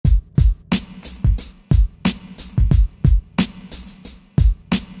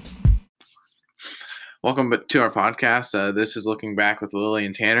Welcome to our podcast. This is Looking Back with Lillian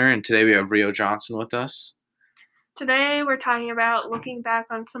and Tanner, and today we have Rio Johnson with us. Today we're talking about looking back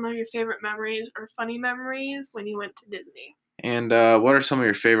on some of your favorite memories or funny memories when you went to Disney. And what are some of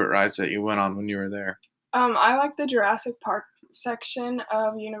your favorite rides that you went on when you were there? I like the Jurassic Park section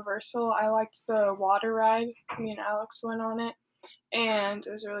of Universal. I liked the water ride. Me and Alex went on it, and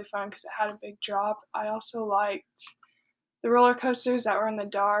it was really fun because it had a big drop. I also liked the roller coasters that were in the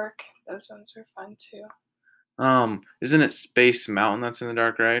dark. Those ones were fun too. Isn't it Space Mountain that's in the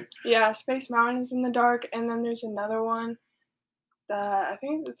dark, right? Yeah, Space Mountain is in the dark, and then there's another one that I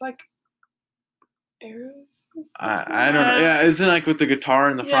think it's like arrows. I don't know. Yeah, isn't it like with the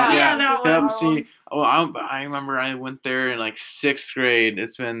guitar in the front? Yeah, that one. See, I remember I went there in like sixth grade.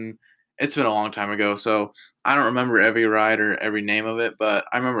 It's been a long time ago, so I don't remember every ride or every name of it, but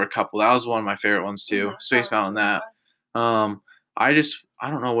I remember a couple. That was one of my favorite ones too. Yeah, Space Mountain. really That. I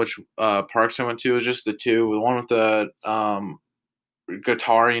don't know which parks I went to. It was just the two. The one with the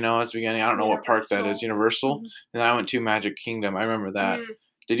guitar, at the beginning. I don't know what park that is. Universal. Mm-hmm. And I went to Magic Kingdom. I remember that. Mm.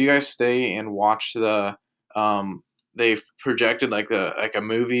 Did you guys stay and watch the they projected like a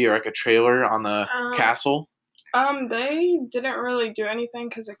movie or like a trailer on the castle? They didn't really do anything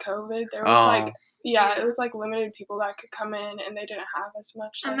because of COVID. There was it was like limited people that could come in, and they didn't have as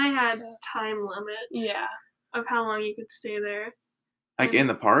much. And they had time limits. Yeah. Of how long you could stay there. Like in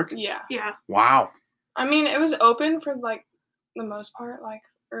the park? Yeah. Yeah. Wow. I mean, it was open for like the most part, like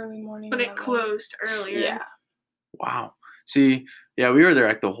early morning. But it closed earlier. Yeah. Wow. See, yeah, we were there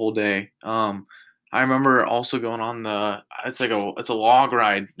like the whole day. I remember also going on it's a log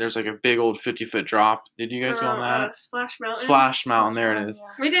ride. There's like a big old 50-foot drop. Did you guys go on that? Splash Mountain. Splash Mountain, there it is.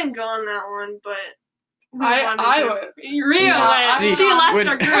 Yeah. We didn't go on that one, but I went. went. Rio went. See, She left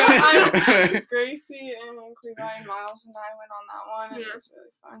her group. Gracie and Clevi and Miles and I went on that one, and it was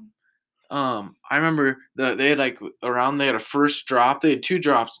really fun. I remember they had they had a first drop. They had two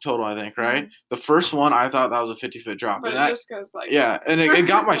drops total, I think, right? Mm-hmm. The first one I thought that was a 50-foot drop. But and it just goes like and it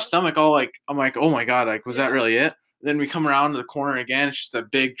got my stomach all like, I'm like, oh my god, like was that really it? Then we come around to the corner again, it's just a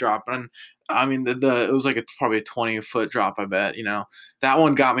big drop. And I mean it was like probably a 20-foot drop, I bet, That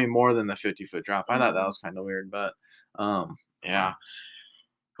one got me more than the 50-foot drop. I thought that was kind of weird, but yeah.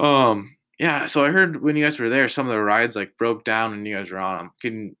 Yeah, so I heard when you guys were there, some of the rides like broke down and you guys were on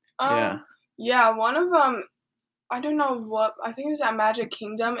them. Yeah, one of them, I don't know what, I think it was at Magic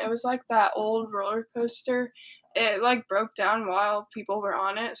Kingdom. It was like that old roller coaster. It like broke down while people were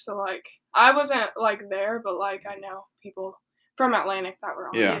on it. So like I wasn't like there, but like I know people from Atlantic that were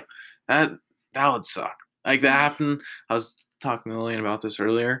on it. Yeah, that would suck. Like that happened. I was talking to Lillian about this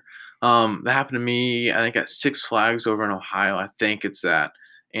earlier. That happened to me, I think at Six Flags over in Ohio. I think it's that.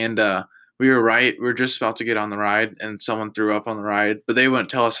 And we were just about to get on the ride, and someone threw up on the ride, but they wouldn't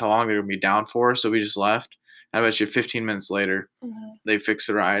tell us how long they were going to be down for, so we just left. I bet you 15 minutes later, they fixed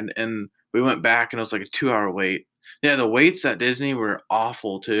the ride, and we went back, and it was like a 2-hour wait. Yeah, the waits at Disney were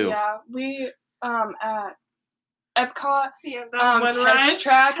awful, too. Yeah, we, at Epcot, Test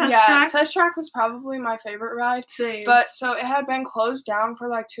Track. Track. Test Track was probably my favorite ride. Same. But so it had been closed down for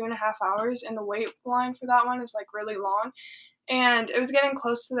like 2.5 hours, and the wait line for that one is like really long. And it was getting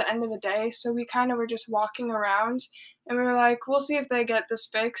close to the end of the day, so we kind of were just walking around, and we were like, we'll see if they get this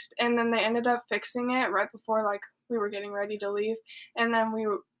fixed. And then they ended up fixing it right before like we were getting ready to leave, and then we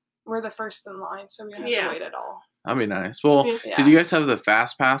were the first in line, so we didn't have to wait at all. That'd be nice. Well, Did you guys have the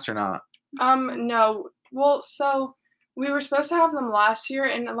Fast Pass or not? No. Well, so we were supposed to have them last year,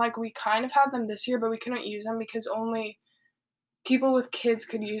 and like we kind of had them this year, but we couldn't use them because only people with kids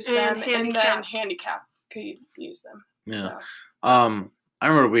could use them, and then handicapped could use them. Yeah. So. I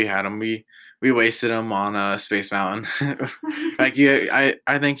remember we had them. We wasted them on Space Mountain. Like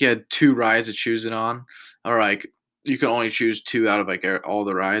I think you had 2 rides to choose it on, or like you could only choose 2 out of like all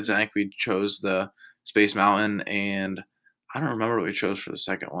the rides. I think we chose the Space Mountain, and I don't remember what we chose for the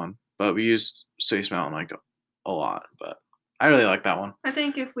second one, but we used Space Mountain like a lot. But I really like that one. I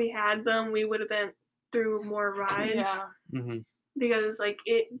think if we had them, we would have been through more rides. Yeah. Mm-hmm. Because like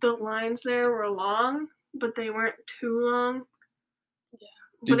the lines there were long, but they weren't too long.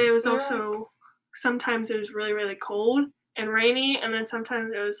 Yeah. But it was also sometimes it was really, really cold and rainy, and then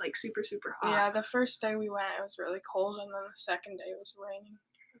sometimes it was like super, super hot. Yeah, the first day we went, it was really cold, and then the second day it was raining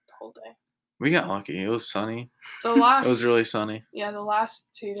the whole day. We got lucky. It was sunny. It was really sunny. Yeah, the last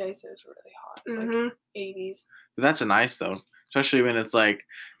 2 days it was really hot. It was like 80s. But that's nice though, especially when it's like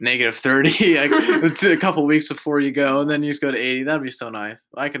 -30, like a couple weeks before you go, and then you just go to 80. That'd be so nice.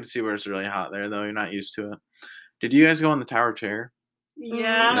 I can see where it's really hot there though. You're not used to it. Did you guys go on the Tower of Terror?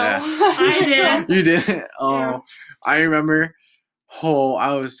 Yeah. I did. You did? Oh, Yeah. I remember. Oh,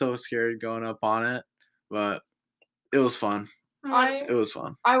 I was so scared going up on it. but it was fun. It was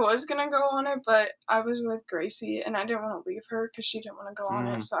fun. I was gonna go on it, but I was with Gracie, and I didn't want to leave her because she didn't want to go on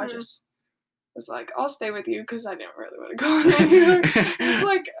it. So I just was like, I'll stay with you because I didn't really want to go on it either. It's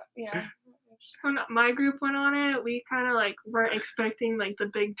like, yeah. When my group went on it, we kind of like weren't expecting like the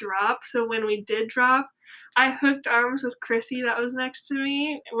big drop. So when we did drop, I hooked arms with Chrissy that was next to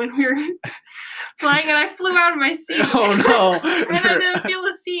me when we were flying, and I flew out of my seat. Oh no! And I didn't feel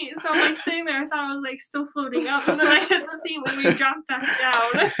the seat, so I'm like sitting there. I thought I was like still floating up, and then I hit the seat when we dropped back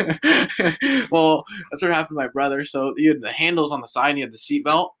down. Well, that's what happened to my brother. So you had the handles on the side, and you had the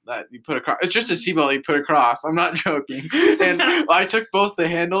seatbelt that you put across. It's just a seatbelt you put across. I'm not joking. And I took both the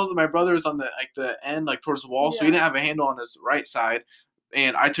handles, and my brother was on the end, like towards the wall, so he didn't have a handle on his right side.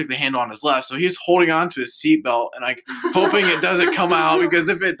 And I took the handle on his left, so he's holding on to his seatbelt and like hoping it doesn't come out, because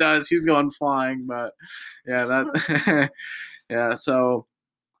if it does, he's going flying. But yeah, yeah. So,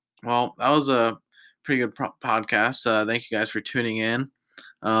 well, that was a pretty good podcast. Thank you guys for tuning in.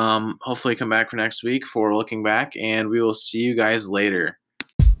 Hopefully, come back for next week for looking back, and we will see you guys later.